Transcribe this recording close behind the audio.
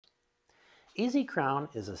Easy Crown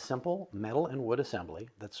is a simple metal and wood assembly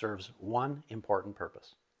that serves one important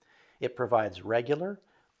purpose. It provides regular,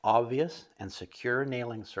 obvious, and secure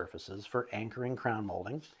nailing surfaces for anchoring crown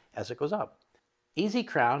molding as it goes up. Easy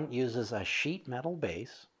Crown uses a sheet metal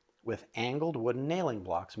base with angled wooden nailing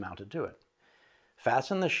blocks mounted to it.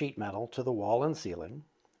 Fasten the sheet metal to the wall and ceiling,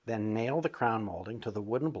 then nail the crown molding to the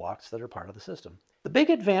wooden blocks that are part of the system. The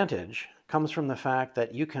big advantage comes from the fact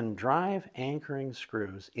that you can drive anchoring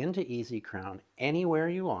screws into Easy Crown anywhere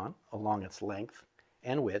you want along its length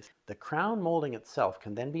and width. The crown molding itself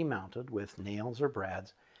can then be mounted with nails or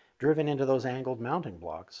brads driven into those angled mounting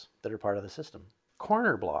blocks that are part of the system.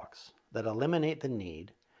 Corner blocks that eliminate the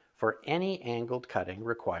need for any angled cutting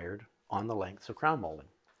required on the lengths of crown molding.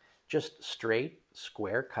 Just straight,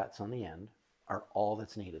 square cuts on the end are all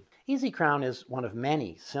that's needed. Easy Crown is one of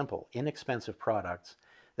many simple, inexpensive products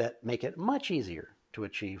that make it much easier to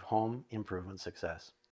achieve home improvement success.